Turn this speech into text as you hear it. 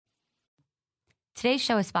Today's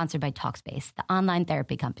show is sponsored by Talkspace, the online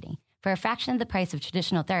therapy company. For a fraction of the price of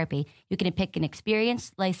traditional therapy, you can pick an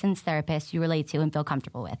experienced, licensed therapist you relate to and feel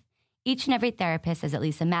comfortable with. Each and every therapist has at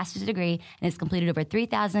least a master's degree and has completed over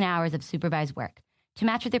 3,000 hours of supervised work. To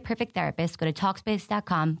match with your perfect therapist, go to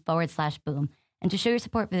Talkspace.com/boom. And to show your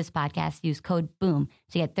support for this podcast, use code BOOM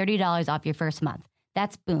to get $30 off your first month.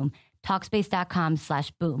 That's BOOM.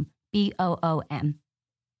 Talkspace.com/boom. BOOM.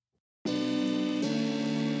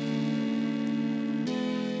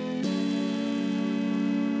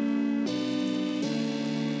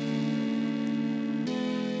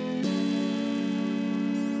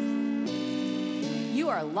 You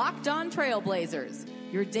are Locked On Trailblazers,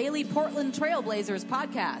 your daily Portland Trailblazers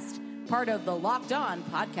podcast, part of the Locked On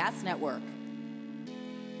Podcast Network.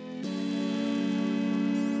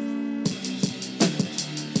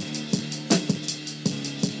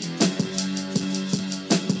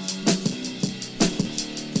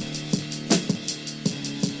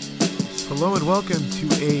 Hello and welcome to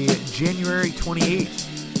a January 28th,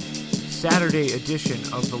 Saturday edition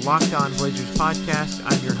of the Locked On Blazers podcast.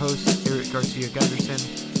 I'm your host, Eric Garcia Gunderson,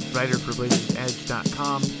 writer for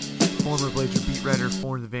BlazersEdge.com, former Blazer beat writer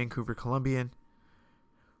for the Vancouver Columbian.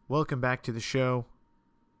 Welcome back to the show.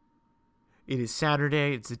 It is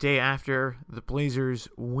Saturday. It's the day after the Blazers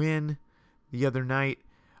win the other night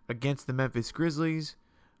against the Memphis Grizzlies.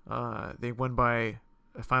 They won by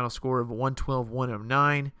a final score of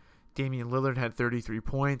 112-109. Damian Lillard had 33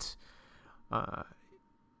 points.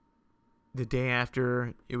 The day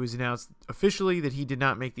after, it was announced officially that he did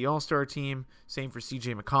not make the All-Star team. Same for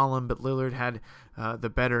CJ McCollum, but Lillard had the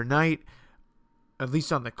better night, at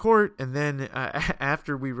least on the court. And then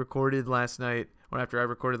after we recorded last night, or after I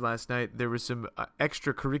recorded last night, there was some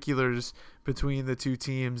extracurriculars between the two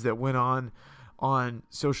teams that went on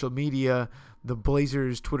social media. The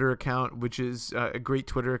Blazers Twitter account, which is a great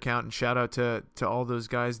Twitter account, and shout out to all those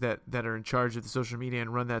guys that are in charge of the social media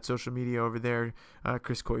and run that social media over there.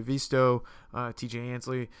 Chris Coivisto, TJ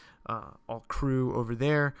Ansley, all crew over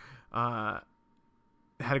there. Had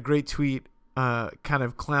a great tweet kind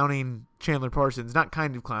of clowning Chandler Parsons, not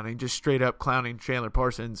kind of clowning, just straight up clowning Chandler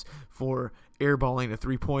Parsons for airballing a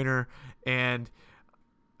three-pointer. And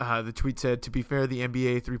the tweet said, "To be fair, the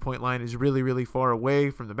NBA three-point line is really, really far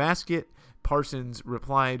away from the basket." Parsons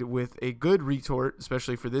replied with a good retort,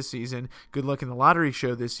 especially for this season. Good luck in the lottery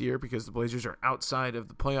show this year, because the Blazers are outside of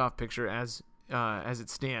the playoff picture as it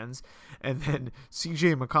stands. And then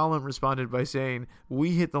CJ McCollum responded by saying,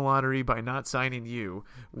 "We hit the lottery by not signing you,"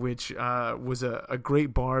 which was a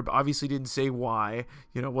great barb. Obviously didn't say why.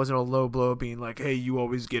 It wasn't a low blow being like, "Hey, you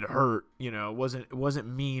always get hurt." It wasn't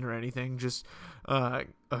mean or anything. Just a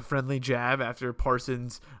friendly jab after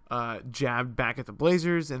Parsons jabbed back at the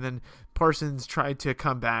Blazers. And then Parsons tried to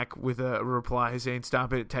come back with a reply saying,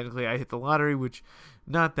 "Stop it. Technically, I hit the lottery," which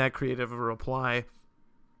not that creative of a reply,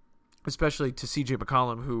 especially to CJ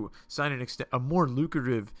McCollum, who signed a more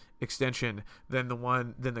lucrative extension than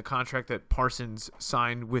the contract that Parsons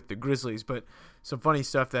signed with the Grizzlies. But some funny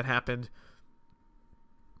stuff that happened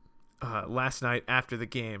last night after the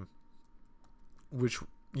game, which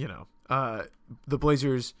the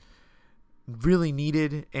Blazers really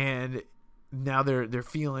needed, and now they're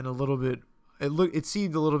feeling a little bit. It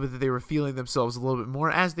seemed a little bit that they were feeling themselves a little bit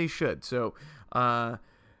more, as they should. So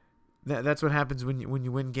that's what happens when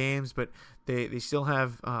you win games. But they still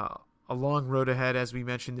have a long road ahead, as we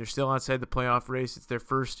mentioned. They're still outside the playoff race. It's their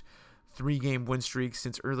first 3-game win streak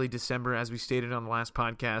since early December, as we stated on the last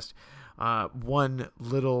podcast. One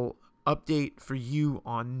little update for you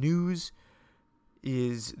on news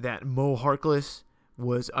is that Mo Harkless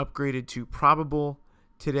was upgraded to probable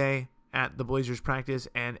today at the Blazers practice,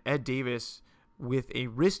 and Ed Davis, with a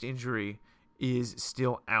wrist injury, is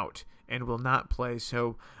still out and will not play.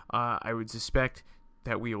 So I would suspect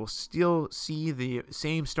that we will still see the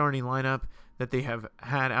same starting lineup that they have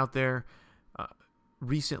had out there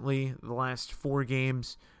recently, the last 4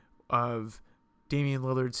 games, of Damian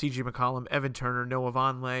Lillard, CJ McCollum, Evan Turner, Noah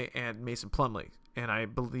Vonleh, and Mason Plumlee. And I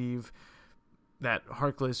believe that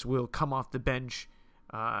Harkless will come off the bench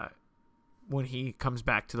when he comes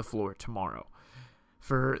back to the floor tomorrow.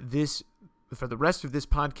 For the rest of this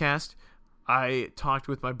podcast, I talked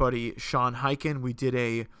with my buddy Sean Highkin. We did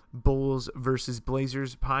a Bulls versus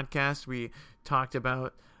Blazers podcast. We talked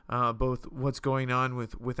about both what's going on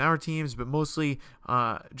with our teams, but mostly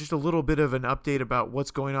just a little bit of an update about what's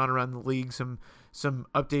going on around the league, some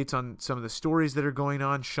updates on some of the stories that are going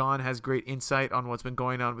on. Sean has great insight on what's been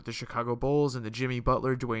going on with the Chicago Bulls and the Jimmy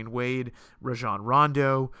Butler, Dwayne Wade, Rajon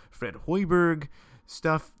Rondo, Fred Hoiberg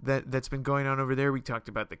stuff that's been going on over there. We talked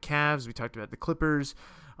about the Cavs. We talked about the Clippers.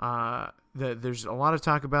 There's a lot of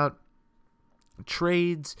talk about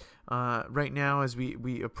trades right now as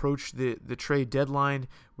we approach the trade deadline,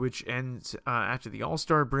 which ends after the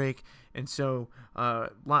All-Star break. And so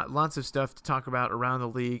lots of stuff to talk about around the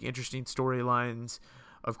league, interesting storylines.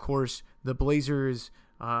 Of course, the Blazers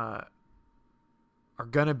are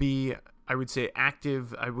going to be, I would say,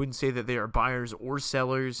 active. I wouldn't say that they are buyers or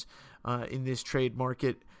sellers in this trade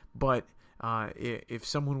market, but if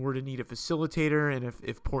someone were to need a facilitator, and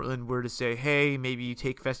if Portland were to say, hey, maybe you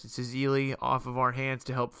take Festus Ezeli off of our hands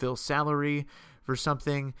to help fill salary for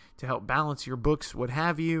something, to help balance your books, what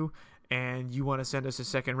have you, and you want to send us a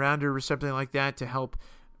second rounder or something like that to help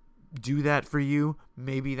do that for you,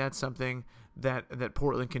 maybe that's something that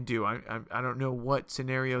Portland can do. I don't know what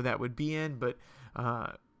scenario that would be in, but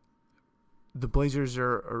the Blazers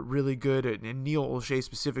are really good at, and Neil Olshey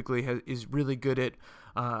specifically is really good at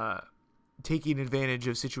taking advantage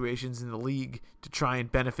of situations in the league to try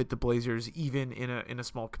and benefit the Blazers, even in a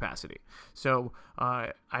small capacity. So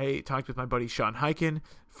I talked with my buddy Sean Highkin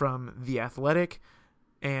from The Athletic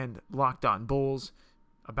and Locked On Bulls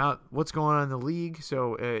about what's going on in the league.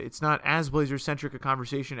 So it's not as Blazer-centric a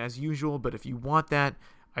conversation as usual, but if you want that,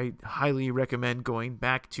 I highly recommend going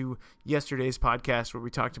back to yesterday's podcast where we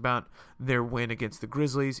talked about their win against the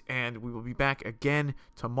Grizzlies, and we will be back again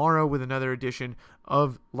tomorrow with another edition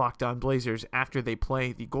of Locked On Blazers after they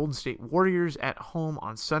play the Golden State Warriors at home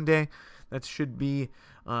on Sunday. That should be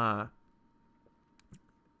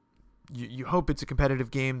you hope it's a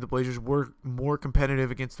competitive game. The Blazers were more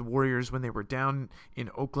competitive against the Warriors when they were down in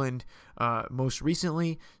Oakland most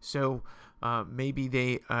recently, so maybe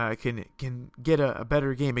they can get a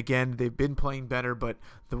better game again. They've been playing better, but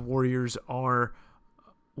the Warriors are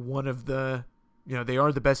one of the, they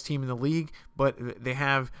are the best team in the league, but they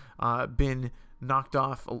have been knocked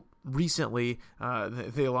off recently.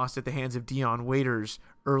 They lost at the hands of Dion Waiters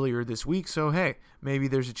earlier this week. So, hey, maybe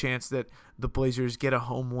there's a chance that the Blazers get a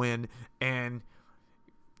home win and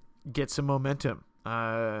get some momentum.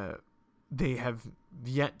 They have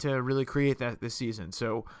yet to really create that this season.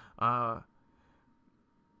 So, a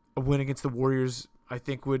win against the Warriors, I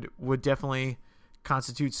think, would definitely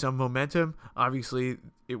constitute some momentum. Obviously,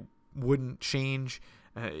 it wouldn't change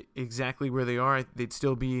exactly where they are. They'd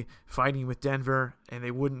still be fighting with Denver, and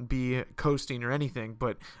they wouldn't be coasting or anything.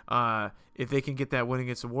 But if they can get that win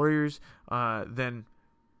against the Warriors, then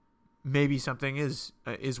maybe something is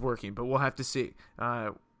working. But we'll have to see,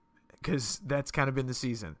 because that's kind of been the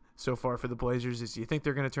season so far for the Blazers. Is you think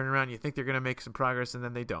they're going to turn around, you think they're going to make some progress, and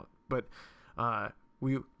then they don't. But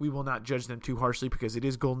we will not judge them too harshly because it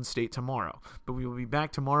is Golden State tomorrow. But we will be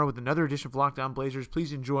back tomorrow with another edition of Locked On Blazers.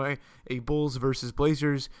 Please enjoy a Bulls versus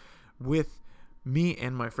Blazers with me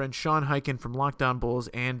and my friend Sean Highkin from Locked On Bulls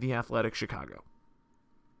and The Athletic Chicago.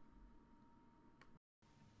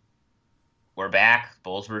 We're back.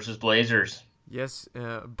 Bulls versus Blazers. Yes,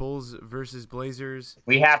 Bulls versus Blazers.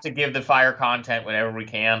 We have to give the fire content whenever we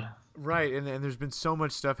can. Right, and there's been so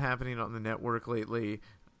much stuff happening on the network lately.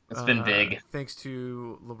 It's been big. Thanks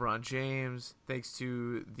to LeBron James, thanks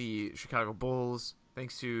to the Chicago Bulls,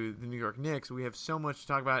 thanks to the New York Knicks. We have so much to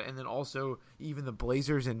talk about, and then also even the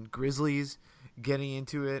Blazers and Grizzlies getting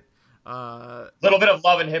into it. A little bit of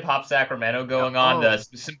Love and Hip Hop Sacramento going on.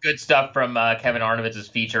 Some good stuff from Kevin Arnovitz's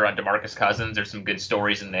feature on DeMarcus Cousins. There's some good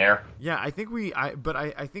stories in there. Yeah, I think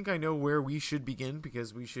I think I know where we should begin,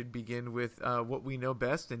 because we should begin with what we know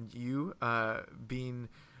best, and you being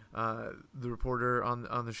the reporter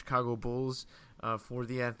on the Chicago Bulls for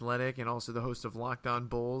The Athletic and also the host of Locked On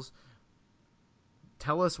Bulls.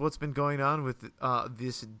 Tell us what's been going on with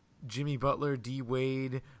this Jimmy Butler, D.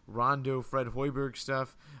 Wade, Rondo, Fred Hoiberg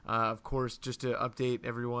stuff. Of course, just to update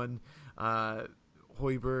everyone,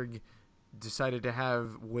 Hoiberg decided to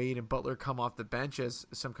have Wade and Butler come off the bench as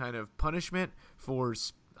some kind of punishment for,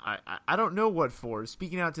 I don't know what for,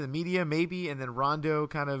 speaking out to the media maybe, and then Rondo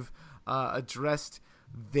kind of addressed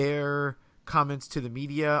their comments to the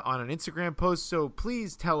media on an Instagram post. So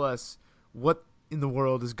please tell us what in the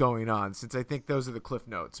world is going on, since I think those are the cliff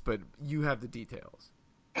notes, but you have the details.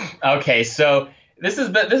 Okay, so this has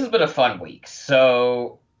been a fun week.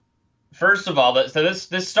 So first of all,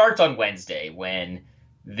 this starts on Wednesday when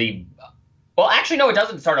it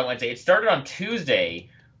doesn't start on Wednesday. It started on Tuesday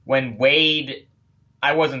when Wade.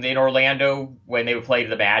 I wasn't in Orlando when they played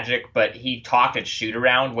the Magic, but he talked at Shoot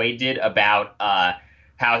Around. Wade did about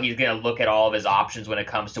how he's going to look at all of his options when it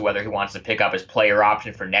comes to whether he wants to pick up his player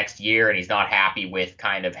option for next year, and he's not happy with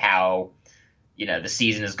kind of how the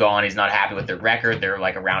season is gone. He's not happy with their record. They're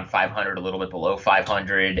like around 500, a little bit below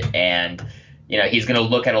 500, and he's going to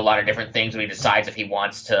look at a lot of different things when he decides if he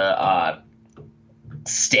wants to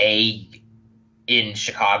stay in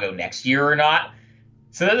Chicago next year or not.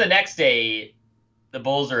 So then the next day, the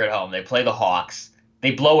Bulls are at home. They play the Hawks.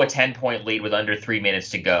 They blow a 10-point lead with under 3 minutes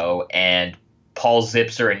to go, and Paul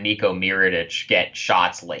Zipser and Niko Mirotic get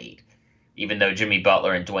shots late, even though Jimmy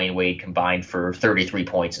Butler and Dwayne Wade combined for 33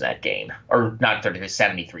 points in that game. Or not 33,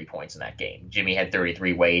 73 points in that game. Jimmy had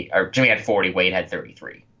 33, Jimmy had 40, Wade had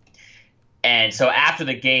 33. And so after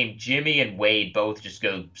the game, Jimmy and Wade both just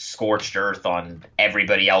go scorched earth on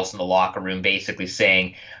everybody else in the locker room, basically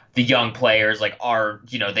saying the young players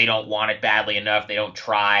they don't want it badly enough. They don't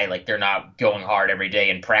try, they're not going hard every day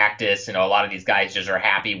in practice. A lot of these guys just are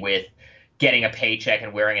happy with getting a paycheck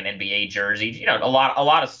and wearing an NBA jersey. A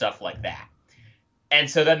lot of stuff like that. And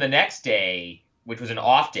so then the next day, which was an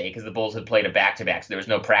off day because the Bulls had played a back-to-back, so there was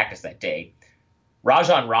no practice that day,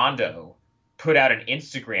 Rajon Rondo put out an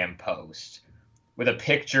Instagram post with a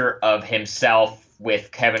picture of himself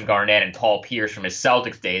with Kevin Garnett and Paul Pierce from his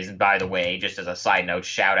Celtics days. And by the way, just as a side note,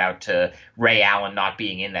 shout out to Ray Allen not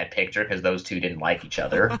being in that picture because those two didn't like each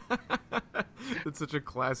other. It's such a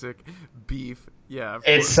classic beef. Yeah,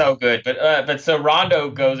 it's so good. But so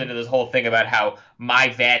Rondo goes into this whole thing about how my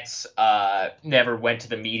vets never went to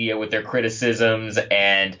the media with their criticisms,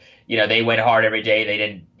 and they went hard every day. They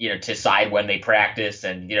didn't, decide when they practiced,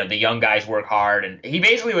 and the young guys work hard. And he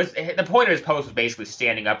basically the point of his post was basically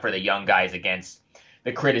standing up for the young guys against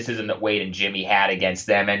the criticism that Wade and Jimmy had against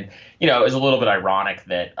them. And it was a little bit ironic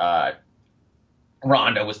that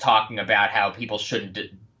Rondo was talking about how people shouldn't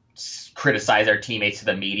criticize their teammates to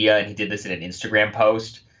the media, and he did this in an Instagram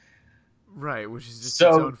post. Right, which is just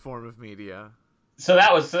its own form of media. So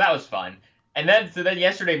that was fun. And then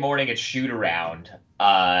yesterday morning at shoot around,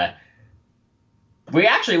 it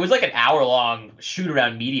was like an hour-long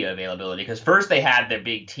shoot-around media availability, because first they had their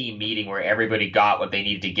big team meeting where everybody got what they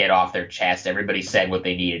needed to get off their chest. Everybody said what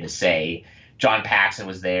they needed to say. John Paxson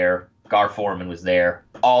was there. Gar Forman was there.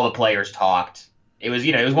 All the players talked. It was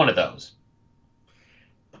one of those.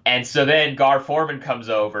 And so then Gar Forman comes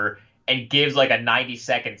over and gives like a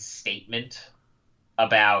 90-second statement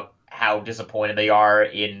about how disappointed they are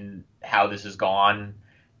in how this has gone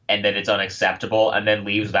and that it's unacceptable, and then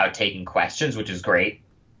leaves without taking questions, which is great.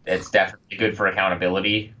 It's definitely good for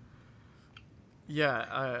accountability.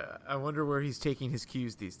 Yeah, I wonder where he's taking his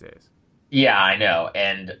cues these days. Yeah, I know.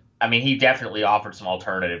 And, he definitely offered some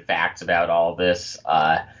alternative facts about all this.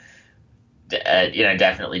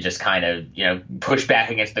 Definitely just kind of, push back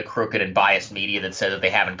against the crooked and biased media that says that they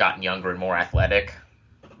haven't gotten younger and more athletic.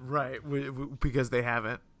 Right, because they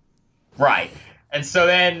haven't. Right. And so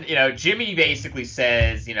then, Jimmy basically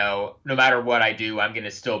says, no matter what I do, I'm going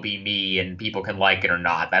to still be me and people can like it or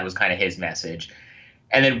not. That was kind of his message.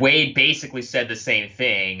 And then Wade basically said the same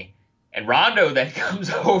thing. And Rondo then comes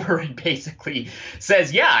over and basically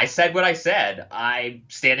says, yeah, I said what I said. I'm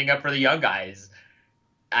standing up for the young guys.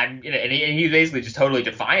 And he basically just totally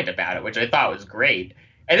defiant about it, which I thought was great.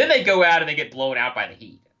 And then they go out and they get blown out by the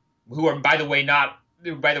Heat, who are, by the way,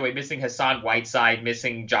 missing Hassan Whiteside,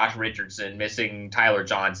 missing Josh Richardson, missing Tyler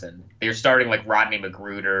Johnson. They're starting like Rodney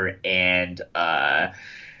McGruder and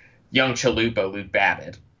young Chalupa, Luke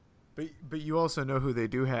Babbitt. But you also know who they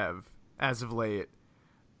do have as of late,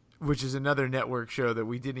 which is another network show that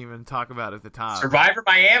we didn't even talk about at the top. Survivor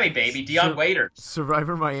Miami, baby. Dion Waiters.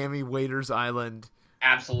 Survivor Miami, Waiters Island.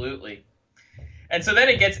 Absolutely. And so then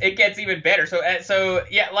it gets even better. So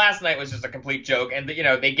yeah, last night was just a complete joke, and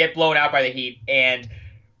they get blown out by the Heat, and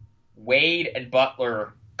Wade and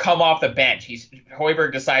Butler come off the bench.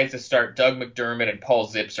 Hoiberg decides to start Doug McDermott and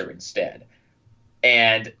Paul Zipser instead,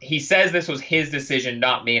 and he says this was his decision,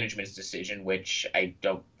 not management's decision, which I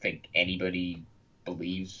don't think anybody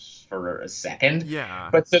believes for a second. Yeah.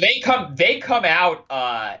 But so they come out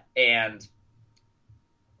and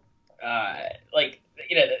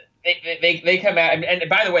They come out, and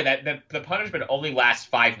by the way, that the punishment only lasts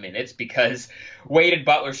 5 minutes because Wade and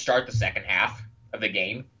Butler start the second half of the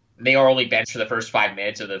game. They are only benched for the first 5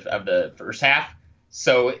 minutes of the first half,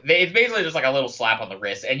 so it's basically just like a little slap on the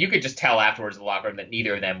wrist. And you could just tell afterwards in the locker room that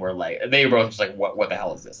neither of them were they were both just like, what the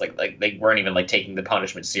hell is this? Like they weren't even like taking the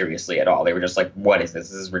punishment seriously at all. They were just like, what is this?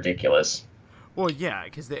 This is ridiculous. Well, yeah,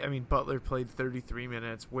 because Butler played 33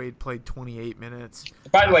 minutes, Wade played 28 minutes.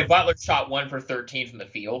 By the way, Butler shot 1 for 13 from the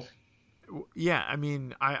field. Yeah,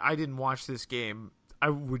 I didn't watch this game.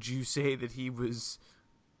 Would you say that he was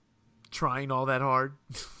trying all that hard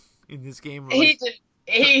in this game?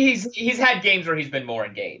 He's had games where he's been more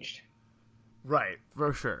engaged. Right,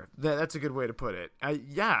 for sure. That's a good way to put it.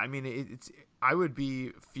 It's. I would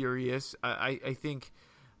be furious. I think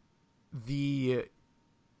the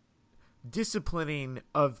disciplining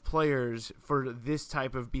of players for this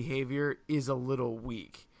type of behavior is a little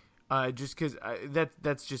weak. Just because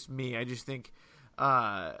that's just me. I just think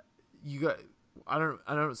I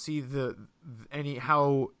don't see any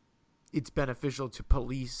how it's beneficial to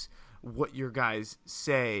police what your guys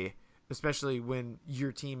say, especially when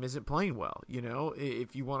your team isn't playing well. You know,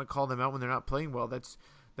 if you want to call them out when they're not playing well, that's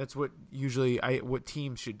what usually what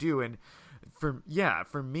teams should do. And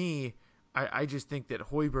for me, I just think that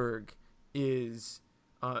Hoiberg is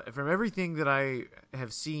from everything that I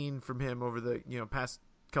have seen from him over the past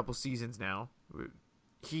couple seasons now,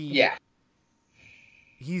 he's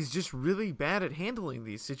just really bad at handling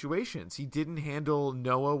these situations. He didn't handle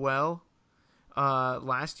Noah well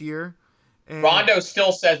last year. And Rondo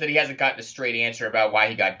still says that he hasn't gotten a straight answer about why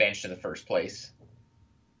he got benched in the first place.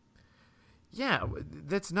 Yeah,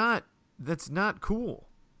 that's not cool.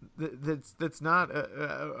 That's not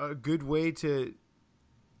a good way to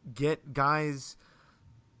get guys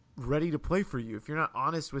ready to play for you. If you're not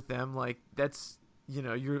honest with them, like that's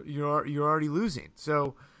you're already losing.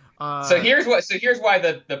 So here's why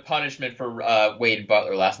the punishment for Wade and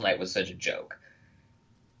Butler last night was such a joke.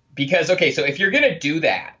 Because so if you're gonna do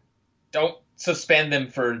that, don't suspend them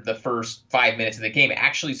for the first 5 minutes of the game.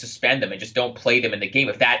 Actually suspend them and just don't play them in the game.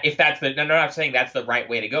 If that's the I'm not saying that's the right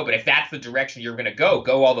way to go, but if that's the direction you're gonna go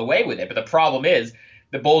all the way with it. But the problem is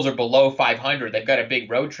the Bulls are below 500. They've got a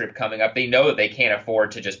big road trip coming up. They know that they can't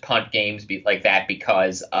afford to just punt games like that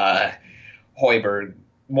because Hoiberg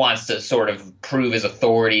wants to sort of prove his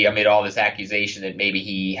authority amid all this accusation that maybe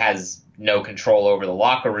he has no control over the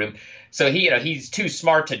locker room. So he's too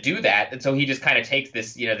smart to do that, and so he just kind of takes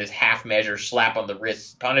this this half measure slap on the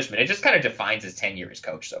wrist punishment. It just kind of defines his tenure as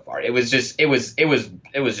coach so far. It was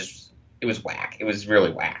whack. It was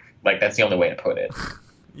really whack. Like that's the only way to put it.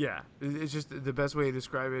 Yeah, it's just the best way to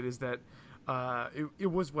describe it is that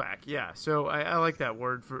it was whack. Yeah, so I like that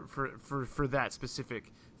word for that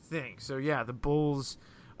specific thing. So yeah, the Bulls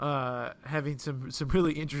having some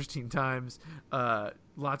really interesting times,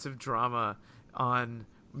 lots of drama on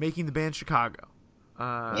making the band Chicago.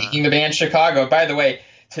 Making the band Chicago. By the way,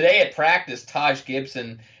 today at practice, Taj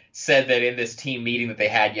Gibson said that in this team meeting that they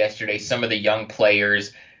had yesterday, some of the young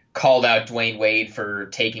players called out Dwayne Wade for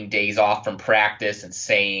taking days off from practice and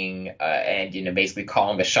saying, and basically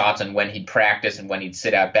calling the shots on when he'd practice and when he'd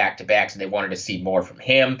sit out back-to-backs, and they wanted to see more from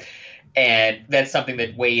him. And that's something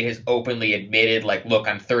that Wade has openly admitted, like, look,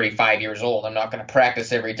 I'm 35 years old. I'm not going to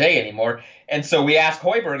practice every day anymore. And so we asked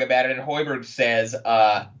Hoiberg about it, and Hoiberg says,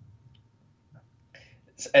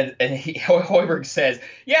 Hoiberg says,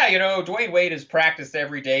 yeah, Dwayne Wade has practiced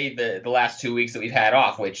every day the last 2 weeks that we've had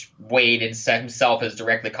off, which Wade himself has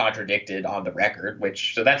directly contradicted on the record,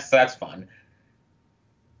 so that's fun.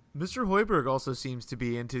 Mr. Hoiberg also seems to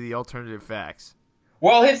be into the alternative facts.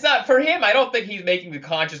 Well, it's not for him. I don't think he's making the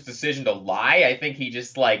conscious decision to lie. I think he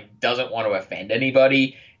just doesn't want to offend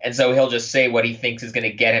anybody, and so he'll just say what he thinks is going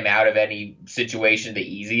to get him out of any situation the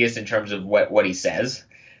easiest in terms of what he says.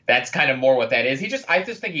 That's kind of more what that is. I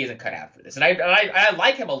just think he isn't cut out for this, and I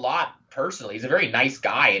like him a lot personally. He's a very nice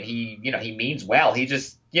guy, and he means well. He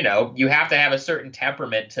just you have to have a certain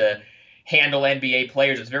temperament to handle NBA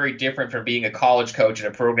players. It's very different from being a college coach in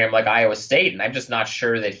a program like Iowa State, and I'm just not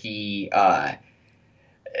sure that he.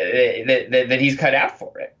 That he's cut out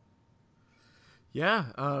for it. Yeah,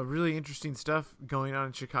 really interesting stuff going on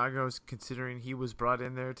in Chicago, considering he was brought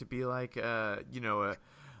in there to be like, a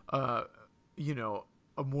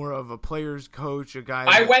more of a player's coach, a guy.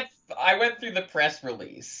 I went through the press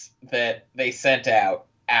release that they sent out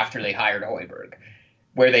after they hired Hoiberg,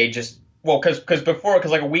 where they just because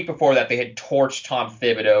like a week before that they had torched Tom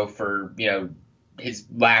Thibodeau for his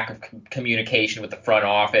lack of communication with the front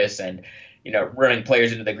office and. Running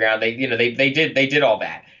players into the ground. They did all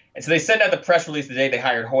that. And so they sent out the press release the day they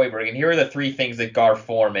hired Hoiberg. And here are the three things that Gar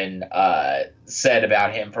Forman said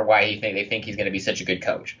about him for why they think he's going to be such a good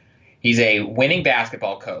coach. He's a winning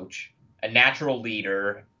basketball coach, a natural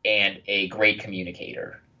leader, and a great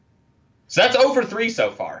communicator. So that's 0 for 3 so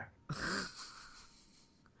far.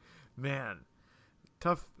 Man,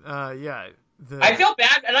 tough. Yeah. I feel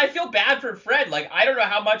bad for Fred. I don't know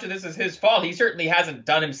how much of this is his fault. He certainly hasn't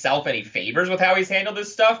done himself any favors with how he's handled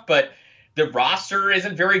this stuff, but the roster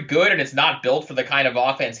isn't very good, and it's not built for the kind of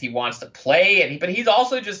offense he wants to play. But he's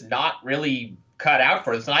also just not really cut out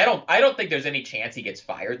for this. And I don't think there's any chance he gets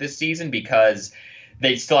fired this season because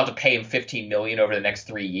they still have to pay him $15 million over the next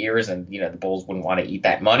 3 years, and the Bulls wouldn't want to eat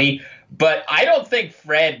that money. But I don't think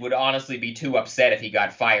Fred would honestly be too upset if he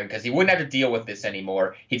got fired because he wouldn't have to deal with this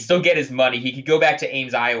anymore. He'd still get his money. He could go back to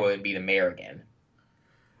Ames, Iowa, and be the mayor again.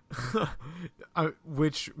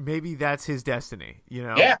 Which maybe that's his destiny.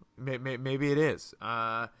 Yeah. Maybe it is.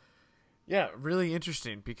 Yeah, really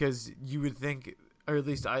interesting because you would think, or at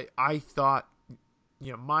least I thought,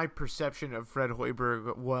 my perception of Fred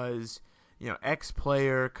Hoiberg was.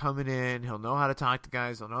 ex-player coming in. He'll know how to talk to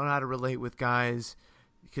guys. He'll know how to relate with guys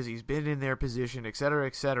because he's been in their position, et cetera,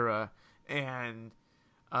 et cetera. And,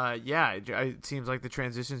 it seems like the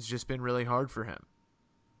transition's just been really hard for him.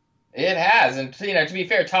 It has. And, to be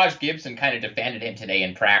fair, Taj Gibson kind of defended him today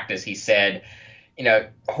in practice. He said,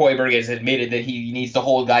 Hoiberg has admitted that he needs to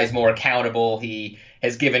hold guys more accountable. He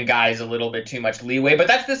has given guys a little bit too much leeway. But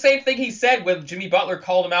that's the same thing he said when Jimmy Butler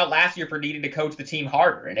called him out last year for needing to coach the team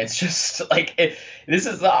harder. And it's just this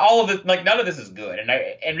is all of it. None of this is good. And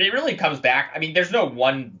it really comes back. I mean, there's no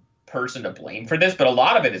one person to blame for this, but a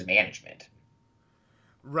lot of it is management.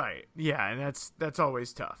 Right. Yeah. And that's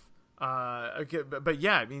always tough. Okay. But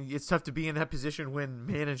yeah, I mean, it's tough to be in that position when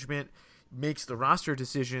management makes the roster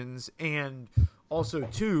decisions, and also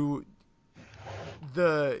too,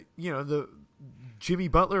 the Jimmy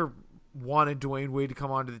Butler wanted Dwayne Wade to come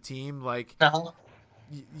onto the team.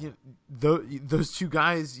 Those two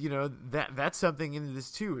guys, that's something in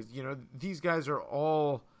this too. These guys are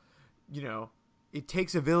all, it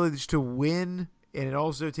takes a village to win, and it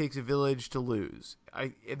also takes a village to lose.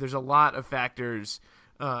 There's a lot of factors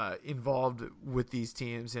involved with these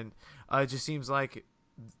teams, and it just seems like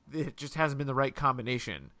it just hasn't been the right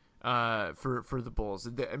combination for the Bulls.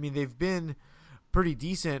 I mean, they've been pretty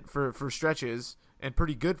decent for stretches and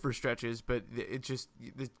pretty good for stretches, but it just,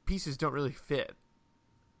 the pieces don't really fit.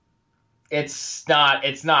 It's not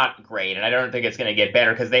great, and I don't think it's going to get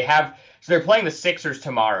better because they're playing the Sixers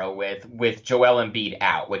tomorrow with Joel Embiid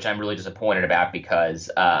out, which I'm really disappointed about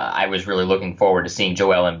because I was really looking forward to seeing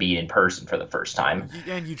Joel Embiid in person for the first time.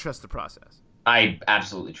 And you trust the process. I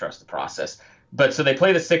absolutely trust the process. But so they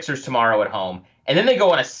play the Sixers tomorrow at home, and then they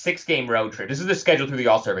go on a 6-game road trip. This is the schedule through the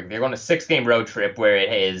All-Star break. They're going on a 6-game road trip where it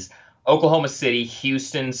is Oklahoma City,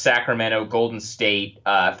 Houston, Sacramento, Golden State,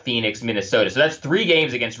 Phoenix, Minnesota. So that's 3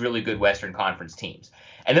 games against really good Western Conference teams.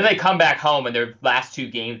 And then they come back home, and their last 2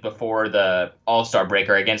 games before the All-Star break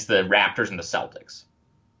are against the Raptors and the Celtics.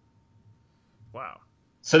 Wow.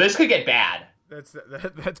 So this could get bad. That's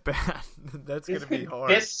bad. That's going to be hard.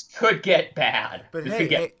 This could get bad. But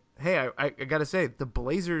Hey, I got to say, the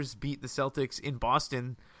Blazers beat the Celtics in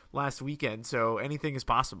Boston last weekend, so anything is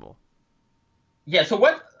possible. Yeah, so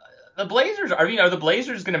what the Blazers are the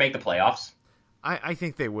Blazers going to make the playoffs? I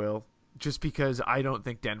think they will, just because I don't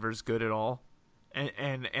think Denver's good at all. And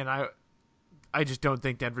I just don't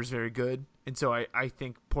think Denver's very good. And so I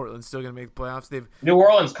think Portland's still going to make the playoffs. New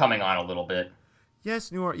Orleans coming on a little bit.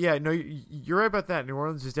 Yes, New Orleans. Yeah, no, you're right about that. New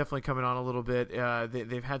Orleans is definitely coming on a little bit.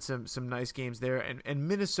 They've had some nice games there, and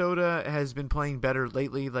Minnesota has been playing better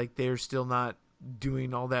lately. Like, they're still not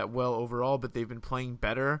doing all that well overall, but they've been playing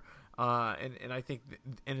better. And I think,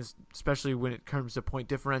 and especially when it comes to point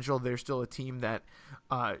differential, they're still a team that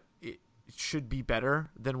it should be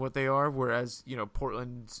better than what they are. Whereas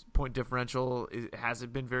Portland's point differential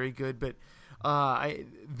hasn't been very good, but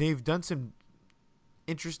they've done some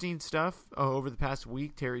interesting stuff over the past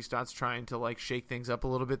week. Terry Stotts trying to shake things up a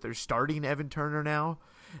little bit. They're starting Evan Turner now,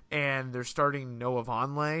 and they're starting Noah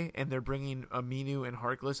Vonleh, and they're bringing Aminu and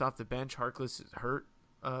Harkless off the bench. Harkless is hurt,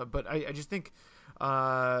 but I just think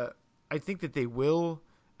I think that they will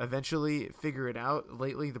eventually figure it out.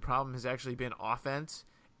 Lately, the problem has actually been offense,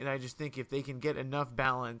 and I just think if they can get enough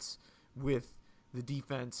balance with the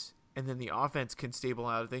defense, and then the offense can stable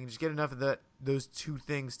out, if they can just get enough of those two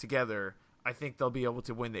things together, I think they'll be able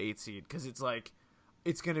to win the 8th seed, because it's not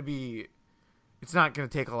going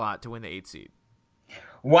to take a lot to win the 8th seed.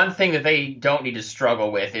 One thing that they don't need to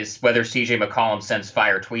struggle with is whether CJ McCollum sends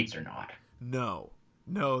fire tweets or not. No,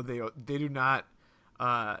 they do not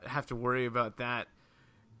have to worry about that.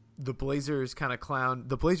 The Blazers kind of clown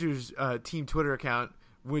the Blazers team Twitter account,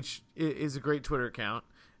 which is a great Twitter account.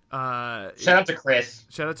 Shout out to Chris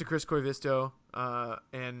Koivisto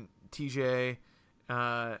and TJ.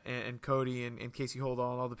 And Cody and Casey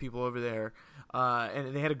Holdall and all the people over there.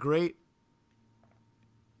 And they had a great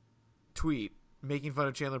tweet making fun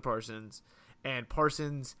of Chandler Parsons, and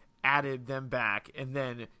Parsons added them back, and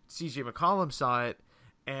then CJ McCollum saw it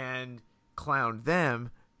and clowned them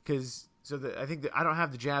because I think I don't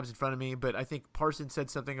have the jabs in front of me, but I think Parsons said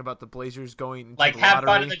something about the Blazers going into the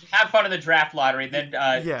lottery. Have fun in the draft lottery. Then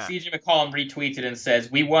CJ McCollum retweets it and says,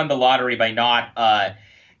 "We won the lottery by not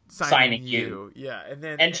signing you." Yeah,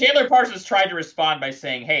 and Chandler Parsons tried to respond by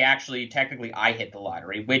saying, "Hey, actually, technically, I hit the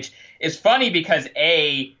lottery," which is funny because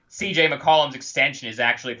CJ McCollum's extension is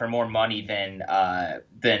actually for more money than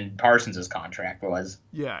Parsons' contract was.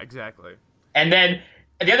 Yeah, exactly. And then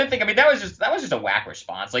the other thing, that was just a whack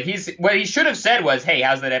response. What he should have said was, "Hey,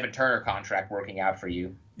 how's that Evan Turner contract working out for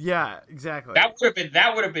you?" Yeah, exactly. That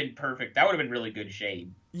would have been perfect. That would have been really good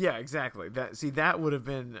shade. Yeah, exactly. That would have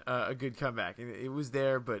been a good comeback. It was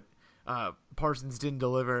there, but Parsons didn't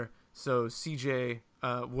deliver, so CJ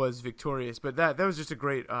was victorious. But that was just a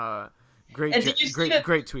great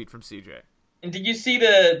tweet from CJ. And did you see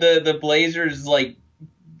the Blazers, like,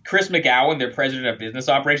 Chris McGowan, their president of business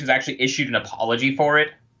operations, actually issued an apology for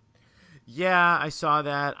it? Yeah, I saw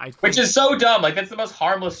that. Which is so dumb. Like, that's the most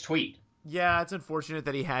harmless tweet. Yeah, it's unfortunate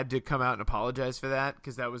that he had to come out and apologize for that,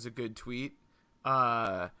 because that was a good tweet.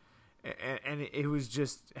 And it was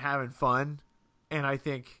just having fun. And I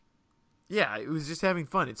think, yeah, it was just having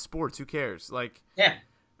fun. It's sports. Who cares? Like, yeah.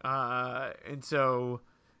 And so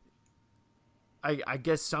I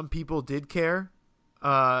guess some people did care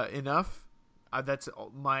enough.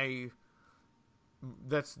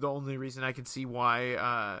 That's the only reason I can see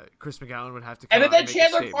why Chris McGowan would have to come and out then and make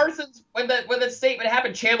Chandler a statement. Parsons, when the statement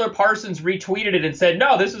happened, Chandler Parsons retweeted it and said,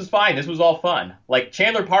 "No, this is fine. This was all fun." Like,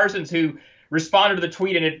 Chandler Parsons, who responded to the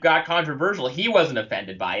tweet and it got controversial, he wasn't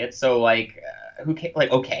offended by it. So, like,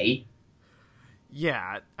 okay.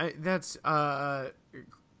 Yeah, that's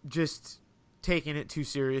just taking it too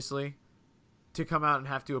seriously to come out and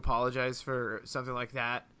have to apologize for something like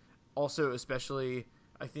that. Also, especially,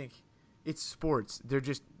 I think it's sports. They're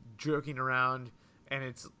just joking around, and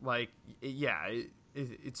it's like, yeah,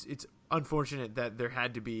 it's unfortunate that there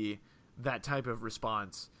had to be that type of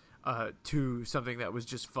response to something that was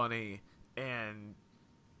just funny and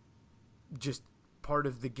just part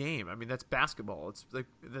of the game. I mean, that's basketball. It's like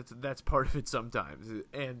that's part of it sometimes,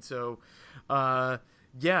 and so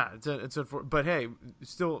yeah, it's but hey,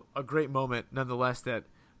 still a great moment nonetheless that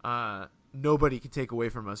nobody can take away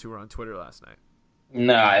from us who were on Twitter last night.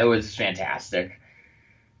 No, it was fantastic.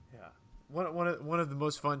 Yeah, one of the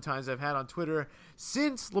most fun times I've had on Twitter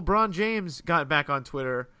since LeBron James got back on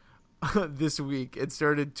Twitter this week and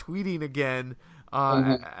started tweeting again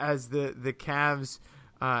as the Cavs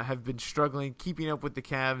have been struggling. Keeping up with the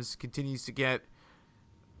Cavs continues to get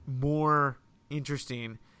more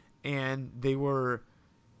interesting, and they were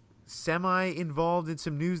semi-involved in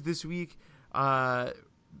some news this week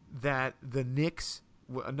that the Knicks,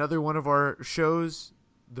 another one of our shows,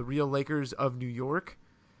 the Real Lakers of New York,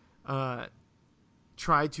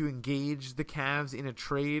 tried to engage the Cavs in a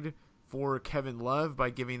trade for Kevin Love by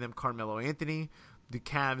giving them Carmelo Anthony. The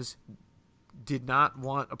Cavs did not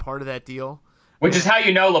want a part of that deal. Which is how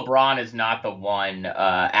you know LeBron is not the one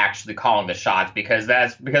actually calling the shots, because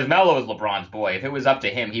Melo is LeBron's boy. If it was up to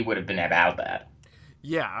him, he would have been about that.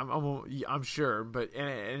 Yeah, I'm sure, but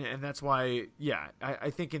and that's why. Yeah, I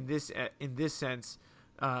think in this sense,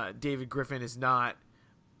 David Griffin is not.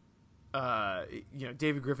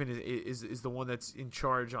 David Griffin is the one that's in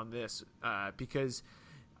charge on this because,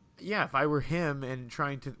 yeah, if I were him and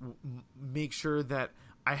trying to make sure that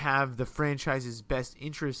I have the franchise's best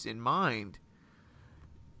interests in mind,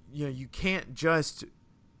 you can't just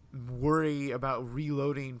worry about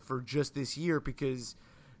reloading for just this year because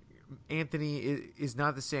Anthony is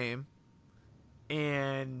not the same,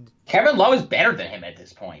 and Kevin Love is better than him at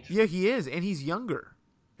this point. Yeah, he is, and he's younger,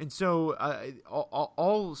 and so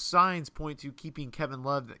all signs point to keeping Kevin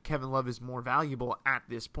Love. That Kevin Love is more valuable at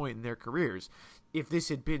this point in their careers. If this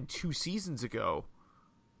had been 2 seasons ago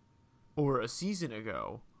or a season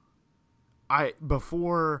ago,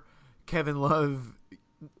 before Kevin Love,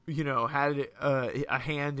 had a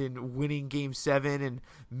hand in winning Game 7 and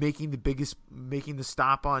making the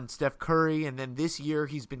stop on Steph Curry, and then this year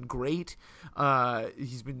he's been great.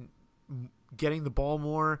 He's been getting the ball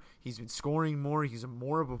more. He's been scoring more. He's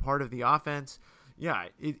more of a part of the offense. Yeah,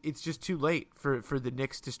 it's just too late for the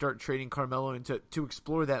Knicks to start trading Carmelo and to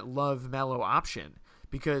explore that Love-Melo option,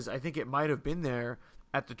 because I think it might have been there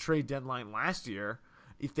at the trade deadline last year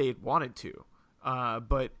if they had wanted to.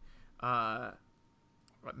 But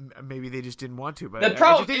maybe they just didn't want to. But I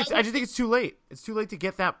just think it's too late. It's too late to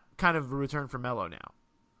get that kind of a return for Melo now.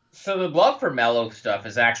 So the love for Melo stuff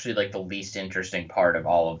is actually like the least interesting part of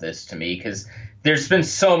all of this to me, because there's been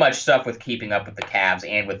so much stuff with keeping up with the Cavs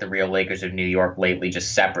and with the Real Lakers of New York lately,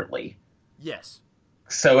 just separately. Yes.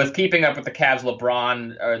 So with keeping up with the Cavs,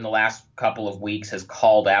 LeBron in the last couple of weeks has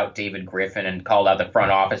called out David Griffin and called out the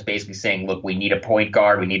front office, basically saying, look, we need a point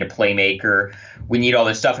guard, we need a playmaker, we need all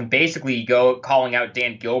this stuff, and basically calling out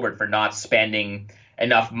Dan Gilbert for not spending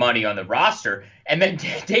enough money on the roster. And then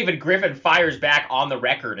David Griffin fires back on the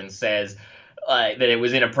record and says that it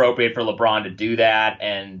was inappropriate for LeBron to do that,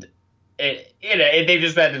 and they've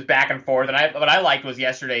just had this back and forth. And what I liked was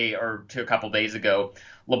yesterday or a couple days ago,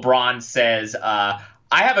 LeBron says,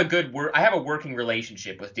 I have a working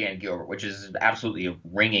relationship with Dan Gilbert, which is absolutely a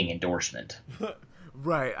ringing endorsement.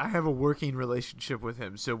 Right. I have a working relationship with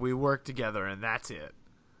him, so we work together, and that's it.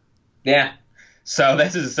 Yeah. So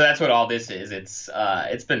that's what all this is.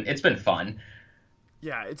 It's been fun.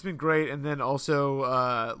 Yeah, it's been great. And then also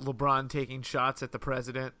LeBron taking shots at the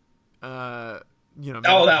president. Oh,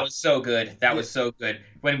 that was so good. That was so good.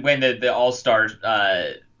 When the All-Star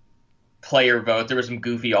player vote, there were some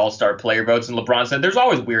goofy All-Star player votes, and LeBron said, "There's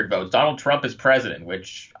always weird votes. Donald Trump is president,"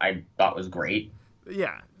 which I thought was great.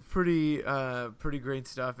 Yeah, pretty great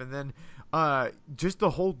stuff. And then just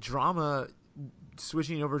the whole drama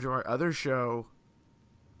switching over to our other show,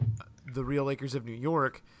 The Real Lakers of New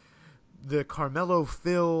York. The Carmelo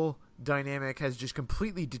Phil dynamic has just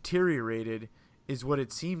completely deteriorated, is what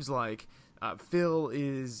it seems like. Phil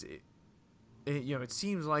is, it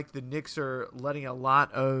seems like the Knicks are letting a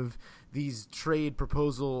lot of these trade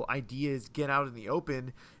proposal ideas get out in the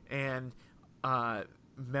open, and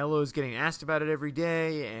Melo's getting asked about it every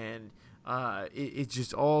day, and it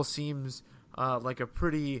just all seems like a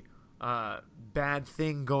pretty bad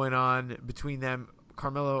thing going on between them.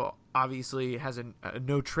 Carmelo obviously has a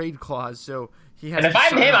no trade clause, so he has. And if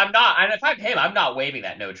I'm him, I'm not waiving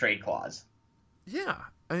that no trade clause. Yeah,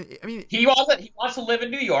 I mean, he wants to live in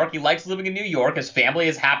New York. He likes living in New York. His family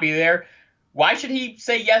is happy there. Why should he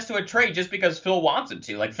say yes to a trade just because Phil wants him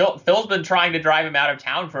to? Like Phil's been trying to drive him out of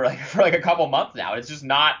town for a couple months now. It's just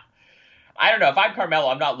not. I don't know. If I'm Carmelo,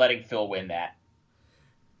 I'm not letting Phil win that.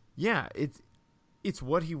 Yeah, it's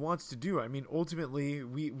what he wants to do. I mean, ultimately,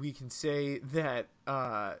 we can say that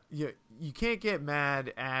you can't get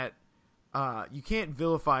mad at you can't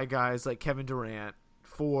vilify guys like Kevin Durant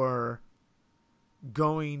for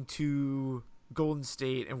going to Golden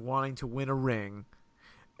State and wanting to win a ring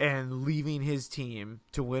and leaving his team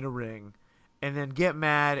to win a ring, and then get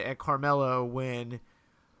mad at Carmelo when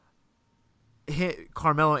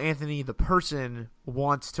Carmelo Anthony, the person,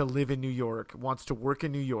 wants to live in New York, wants to work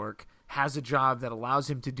in New York, has a job that allows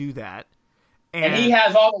him to do that. And he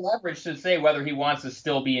has all the leverage to say whether he wants to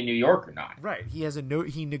still be in New York or not. Right. He has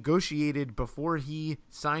he negotiated before he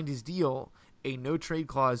signed his deal a no trade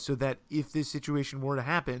clause so that if this situation were to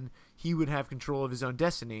happen, he would have control of his own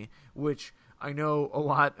destiny, which I know a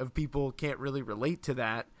lot of people can't really relate to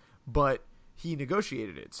that, but he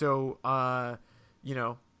negotiated it. So, I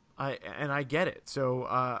get it.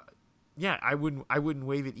 So, yeah, I wouldn't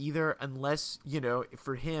waive it either unless,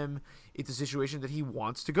 for him, it's a situation that he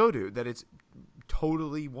wants to go to, that it's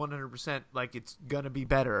totally 100% like it's going to be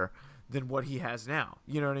better than what he has now.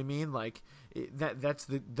 You know what I mean? Like that's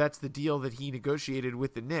the deal that he negotiated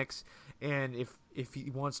with the Knicks. And if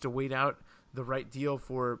he wants to wait out the right deal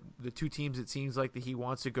for the two teams it seems like that he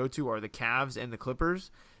wants to go to are the Cavs and the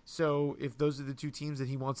Clippers. So if those are the two teams that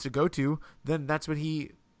he wants to go to, then that's what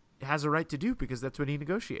he has a right to do because that's what he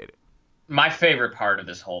negotiated. My favorite part of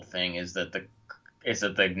this whole thing is that the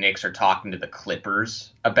Knicks are talking to the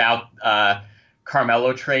Clippers about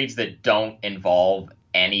Carmelo trades that don't involve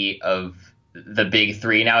any of the big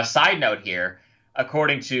three. Now, a side note here,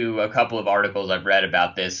 according to a couple of articles I've read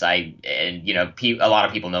about this, a lot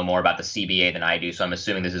of people know more about the CBA than I do, so I'm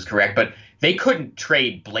assuming this is correct, but they couldn't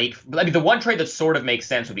trade Blake. I mean, the one trade that sort of makes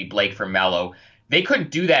sense would be Blake for Melo. They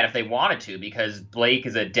couldn't do that if they wanted to because Blake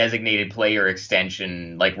is a designated player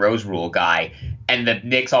extension, like Rose Rule guy, and the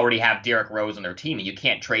Knicks already have Derrick Rose on their team, and you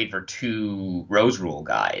can't trade for two Rose Rule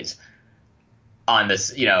guys on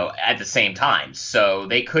this, at the same time. So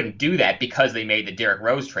they couldn't do that because they made the Derrick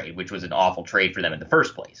Rose trade, which was an awful trade for them in the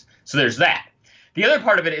first place. So there's that. The other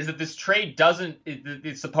part of it is that this trade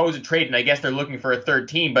it's supposed trade, and I guess they're looking for a third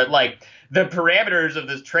team, but like the parameters of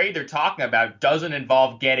this trade they're talking about doesn't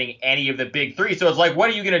involve getting any of the big three. So it's like, what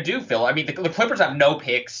are you going to do, Phil? I mean, the Clippers have no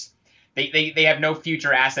picks. They have no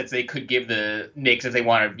future assets they could give the Knicks if they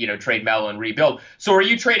want to, trade Melo and rebuild. So are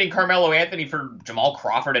you trading Carmelo Anthony for Jamal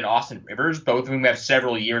Crawford and Austin Rivers, both of whom have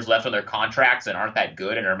several years left on their contracts and aren't that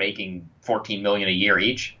good and are making $14 million a year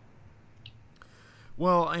each?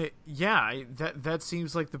 Well, that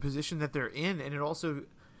seems like the position that they're in, and it also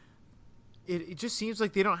it just seems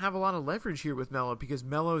like they don't have a lot of leverage here with Melo because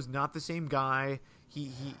Melo's not the same guy.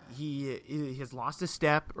 He has lost a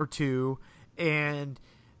step or two, and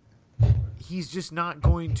he's just not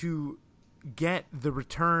going to get the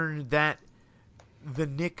return that the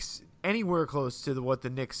Knicks anywhere close to what the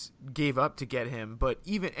Knicks gave up to get him, but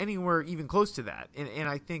even close to that. And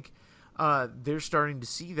I think they're starting to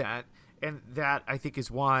see that, and that I think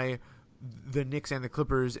is why the Knicks and the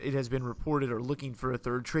Clippers, it has been reported, are looking for a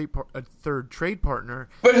third trade partner.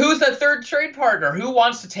 But who's the third trade partner? Who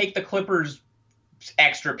wants to take the Clippers'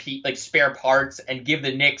 extra spare parts and give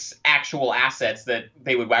the Knicks actual assets that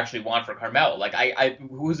they would actually want for Carmelo? Like,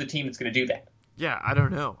 who's the team that's going to do that? Yeah, I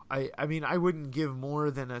don't know. I mean, I wouldn't give more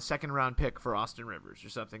than a second-round pick for Austin Rivers or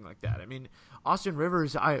something like that. I mean, Austin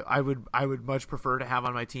Rivers, I would much prefer to have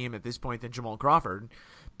on my team at this point than Jamal Crawford,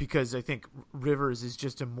 because I think Rivers is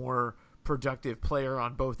just a more productive player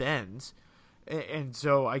on both ends. And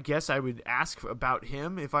so I guess I would ask about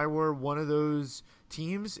him if I were one of those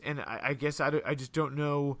teams. And I guess I just don't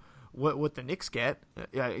know what the Knicks get.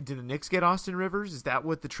 Did the Knicks get Austin Rivers? Is that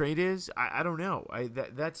what the trade is? I don't know.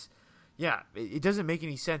 That's. Yeah, it doesn't make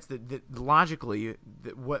any sense that logically,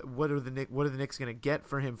 what are the Knicks going to get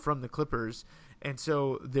for him from the Clippers, and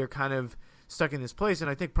so they're kind of stuck in this place.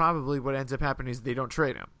 And I think probably what ends up happening is they don't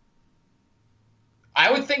trade him.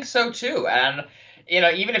 I would think so too, and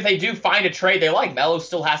even if they do find a trade they like, Melo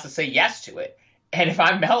still has to say yes to it. And if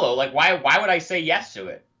I'm Melo, like why would I say yes to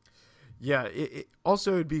it? Yeah,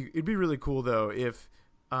 also it'd be really cool though if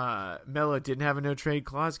Melo didn't have a no trade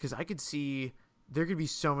clause, because I could see. There could be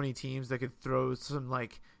so many teams that could throw some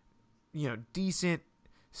decent,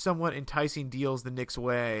 somewhat enticing deals the Knicks'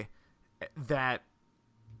 way that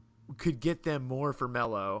could get them more for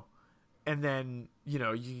Melo, and then you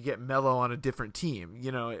could get Melo on a different team.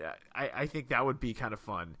 I think that would be kind of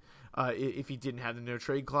fun if he didn't have the no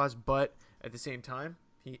trade clause, but at the same time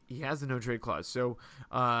he has the no trade clause, so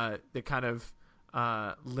that kind of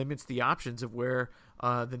limits the options of where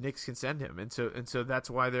the Knicks can send him, and so that's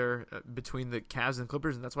why they're between the Cavs and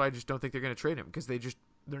Clippers, and that's why I just don't think they're going to trade him, because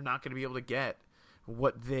they're not going to be able to get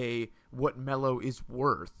what Melo is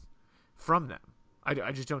worth from them.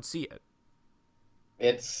 I just don't see it.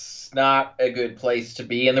 It's not a good place to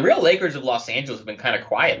be, and the real Lakers of Los Angeles have been kind of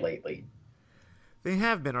quiet lately. They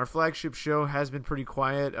have been. Our flagship show has been pretty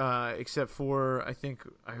quiet, except for I think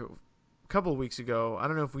a couple of weeks ago. I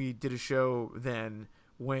don't know if we did a show then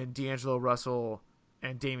when D'Angelo Russell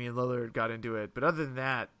and Damian Lillard got into it, but other than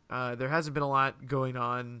that, there hasn't been a lot going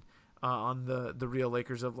on the real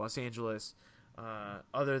Lakers of Los Angeles.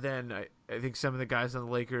 Other than I think some of the guys on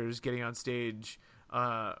the Lakers getting on stage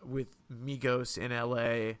with Migos in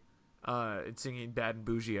LA and singing Bad and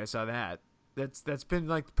Bougie. I saw that. That's been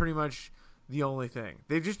like pretty much the only thing.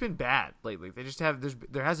 They've just been bad lately. They just have.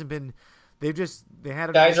 There hasn't been. They had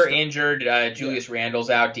a guys are injured. Julius Randle's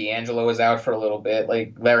out. D'Angelo is out for a little bit.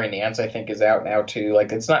 Like Larry Nance, I think, is out now too. Like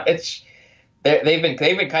they've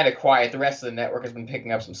been kind of quiet. The rest of the network has been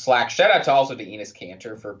picking up some slack. Shout out to also to Enes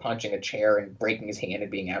Kanter for punching a chair and breaking his hand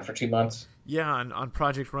and being out for 2 months. Yeah, on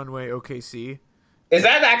Project Runway OKC. Is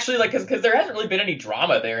that actually like because there hasn't really been any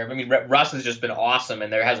drama there? I mean, Russ has just been awesome,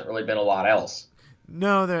 and there hasn't really been a lot else.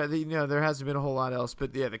 No, there hasn't been a whole lot else,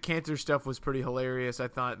 but yeah, the Kanter stuff was pretty hilarious. I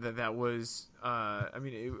thought that was, I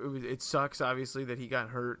mean, it sucks obviously that he got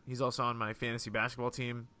hurt. He's also on my fantasy basketball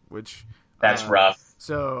team, which that's rough.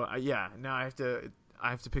 So yeah, now I have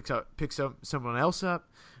to pick someone else up,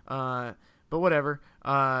 but whatever.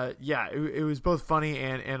 Yeah, it was both funny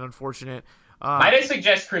and unfortunate. Might I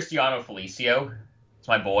suggest Cristiano Felicio? It's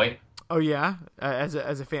my boy. Oh yeah, as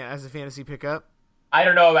a fantasy pickup. I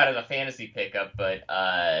don't know about as a fantasy pickup, but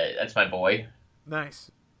that's my boy. Nice.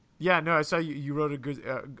 Yeah, no, I saw you wrote a good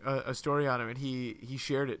a story on him, and he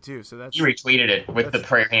shared it too. So he retweeted it with the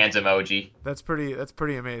prayer hands emoji. That's pretty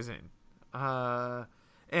amazing.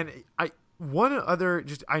 And I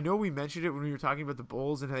know we mentioned it when we were talking about the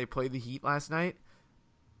Bulls and how they played the Heat last night.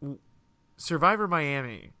 Survivor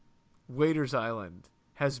Miami, Waiters Island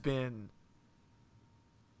has been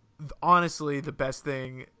honestly the best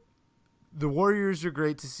thing. The Warriors are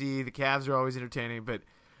great to see. The Cavs are always entertaining, but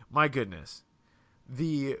my goodness,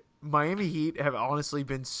 the Miami Heat have honestly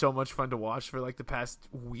been so much fun to watch for like the past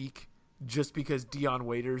week, just because Dion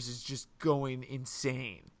Waiters is just going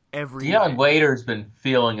insane every Dion day. Waiters been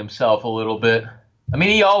feeling himself a little bit. I mean,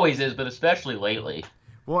 he always is, but especially lately.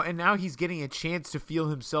 Well, and now he's getting a chance to feel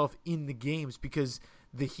himself in the games because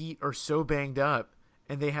the Heat are so banged up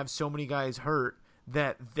and they have so many guys hurt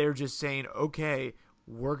that they're just saying, okay,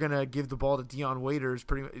 we're going to give the ball to Dion Waiters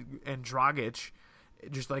and Dragic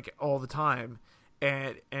just like all the time.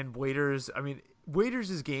 And Waiters, I mean,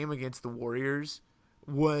 Waiters' game against the Warriors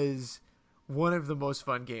was one of the most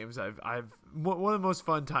fun games one of the most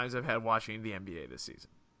fun times I've had watching the NBA this season.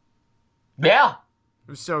 Yeah.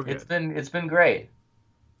 It was so good. It's been great.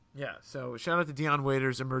 Yeah, so shout out to Dion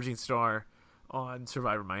Waiters, emerging star on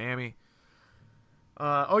Survivor Miami.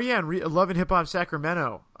 And Love and Hip Hop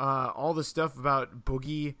Sacramento. All the stuff about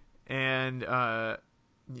Boogie and Vivek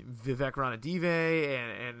Ranadive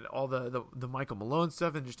and all the Michael Malone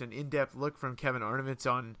stuff, and just an in-depth look from Kevin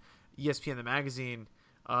Arnovitz on ESPN The Magazine.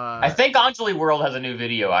 I think Anjali World has a new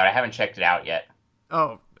video out. I haven't checked it out yet.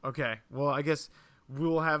 Oh, okay. Well, I guess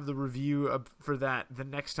we'll have the review for that the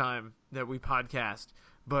next time that we podcast.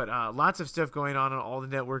 But lots of stuff going on all the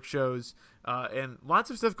network shows, and lots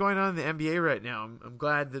of stuff going on in the NBA right now. I'm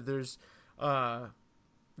glad that there's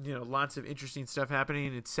lots of interesting stuff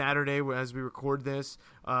happening. It's Saturday as we record this.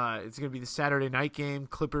 It's going to be the Saturday night game,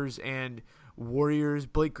 Clippers and Warriors.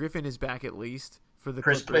 Blake Griffin is back at least for the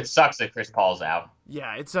Clippers. It sucks that Chris Paul's out.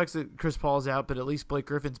 Yeah, it sucks that Chris Paul's out, but at least Blake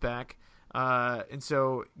Griffin's back. And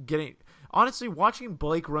so honestly, watching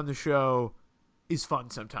Blake run the show is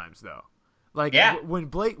fun sometimes, though. Like, when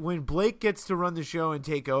Blake gets to run the show and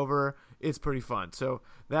take over, it's pretty fun. So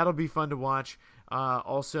that'll be fun to watch.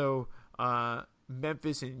 Also,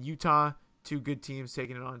 Memphis and Utah, two good teams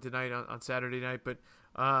taking it on tonight on Saturday night. But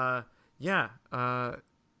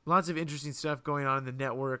lots of interesting stuff going on in the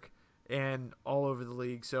network and all over the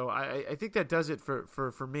league. So I think that does it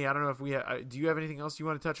for me. I don't know if do you have anything else you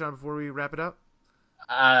want to touch on before we wrap it up?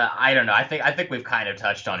 I don't know. I think we've kind of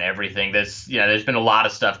touched on everything. There's been a lot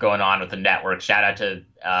of stuff going on with the network. Shout out to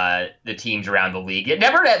the teams around the league.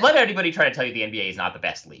 Never let anybody try to tell you the NBA is not the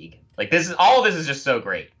best league. Like, all of this is just so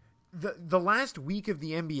great. The last week of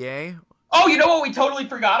the NBA. Oh, you know what we totally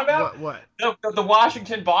forgot about? What? The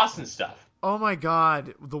Washington-Boston stuff. Oh my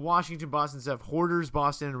God, the Washington-Boston stuff. Hoarders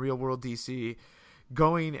Boston and Real World DC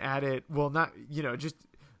going at it. Well, not just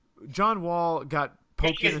John Wall got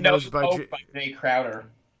poked in the nose by Jay Crowder,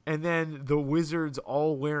 and then the Wizards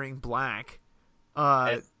all wearing black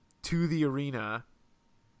to the arena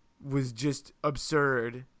was just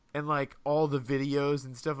absurd. And like all the videos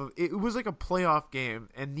and stuff of it was like a playoff game,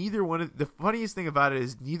 and the funniest thing about it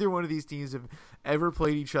is neither one of these teams have ever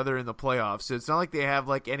played each other in the playoffs. So it's not like they have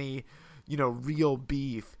like any real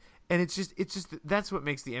beef, and it's just that's what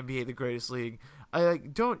makes the NBA the greatest league.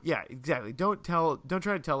 Don't try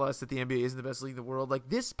to tell us that the NBA isn't the best league in the world. Like,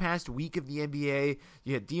 this past week of the NBA,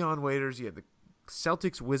 you had Dion Waiters, you had the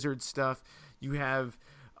Celtics Wizards stuff, you have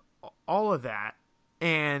all of that,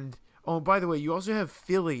 and by the way, you also have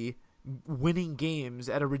Philly winning games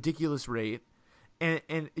at a ridiculous rate,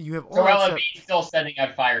 and you have all Joel Embiid still sending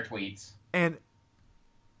out fire tweets. And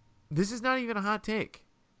this is not even a hot take.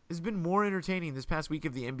 It's been more entertaining this past week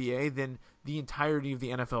of the NBA than the entirety of the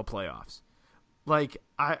NFL playoffs. Like,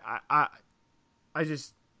 the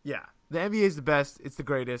NBA is the best. It's the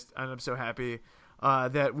greatest, and I'm so happy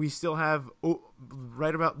that we still have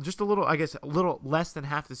right about just a little less than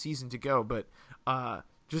half the season to go, but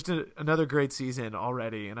just another great season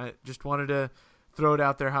already, and I just wanted to throw it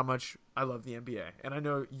out there how much I love the NBA, and I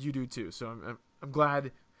know you do too. So I'm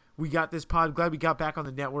glad we got this pod. Glad we got back on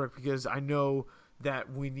the network, because I know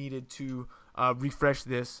that we needed to refresh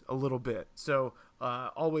this a little bit. So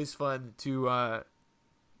always fun to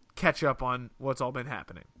catch up on what's all been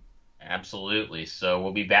happening. Absolutely. So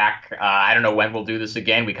we'll be back. I don't know when we'll do this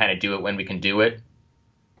again. We kind of do it when we can do it.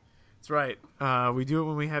 That's right. We do it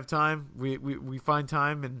when we have time. We find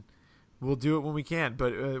time, and we'll do it when we can.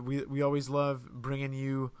 But we always love bringing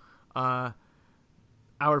you our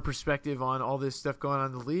perspective on all this stuff going on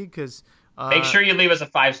in the league. Because make sure you leave us a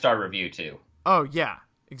 5-star review too. Oh yeah,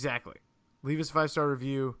 exactly. Leave us a 5-star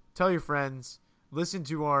review. Tell your friends. Listen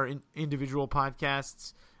to our individual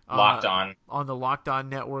podcasts. Locked On the Locked On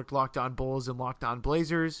Network, Locked On Bulls and Locked On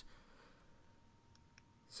Blazers.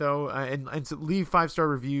 So and to leave 5-star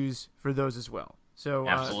reviews for those as well. So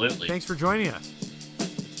absolutely. Thanks for joining us.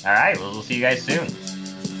 All right, well, we'll see you guys soon.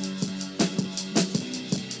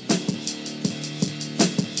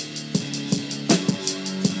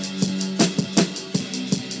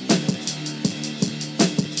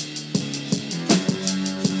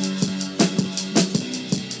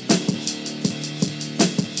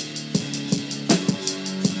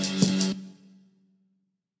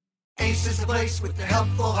 Ace is the place with the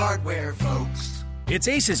helpful hardware, folks. It's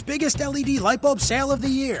Ace's biggest LED light bulb sale of the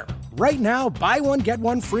year. Right now, buy one, get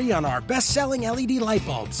one free on our best-selling LED light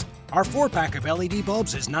bulbs. Our 4-pack of LED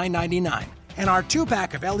bulbs is $9.99, and our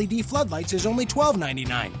 2-pack of LED floodlights is only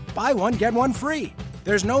 $12.99. Buy one, get one free.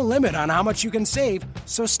 There's no limit on how much you can save,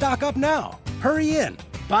 so stock up now. Hurry in.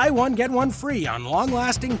 Buy one, get one free on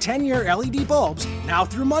long-lasting 10-year LED bulbs now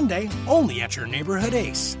through Monday, only at your neighborhood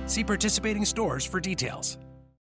Ace. See participating stores for details.